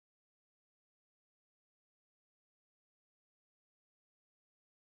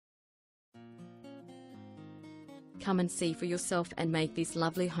Come and see for yourself and make this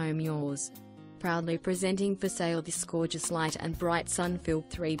lovely home yours. Proudly presenting for sale this gorgeous light and bright sun-filled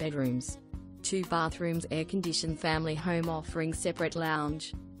 3 bedrooms, 2 bathrooms, air-conditioned family home offering separate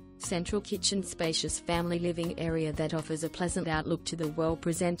lounge, central kitchen, spacious family living area that offers a pleasant outlook to the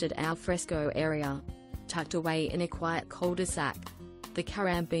well-presented alfresco area. Tucked away in a quiet cul-de-sac, the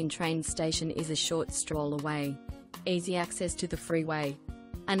Currambine train station is a short stroll away. Easy access to the freeway,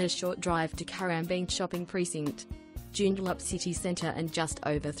 and a short drive to Currambine shopping precinct, Joondalup City Centre, and just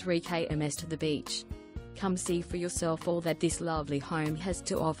over 3 km to the beach. Come see for yourself all that this lovely home has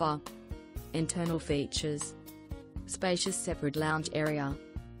to offer. Internal features: spacious separate lounge area,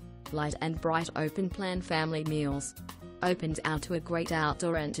 light and bright open plan family meals, opens out to a great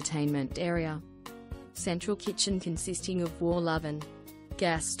outdoor entertainment area. Central kitchen consisting of wall oven,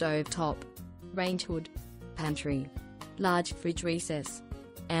 gas stove top, rangehood, pantry, large fridge recess,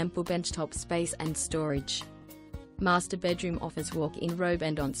 ample benchtop space and storage. Master bedroom offers walk-in robe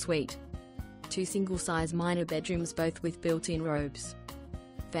and ensuite. 2 single-size minor bedrooms, both with built-in robes.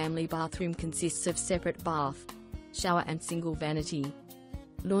 Family bathroom consists of separate bath, shower and single vanity.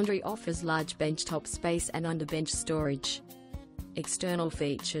 Laundry offers large benchtop space and under-bench storage. External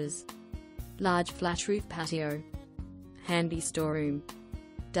features: large flat roof patio, handy storeroom,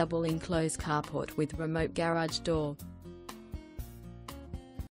 double enclosed carport with remote garage door,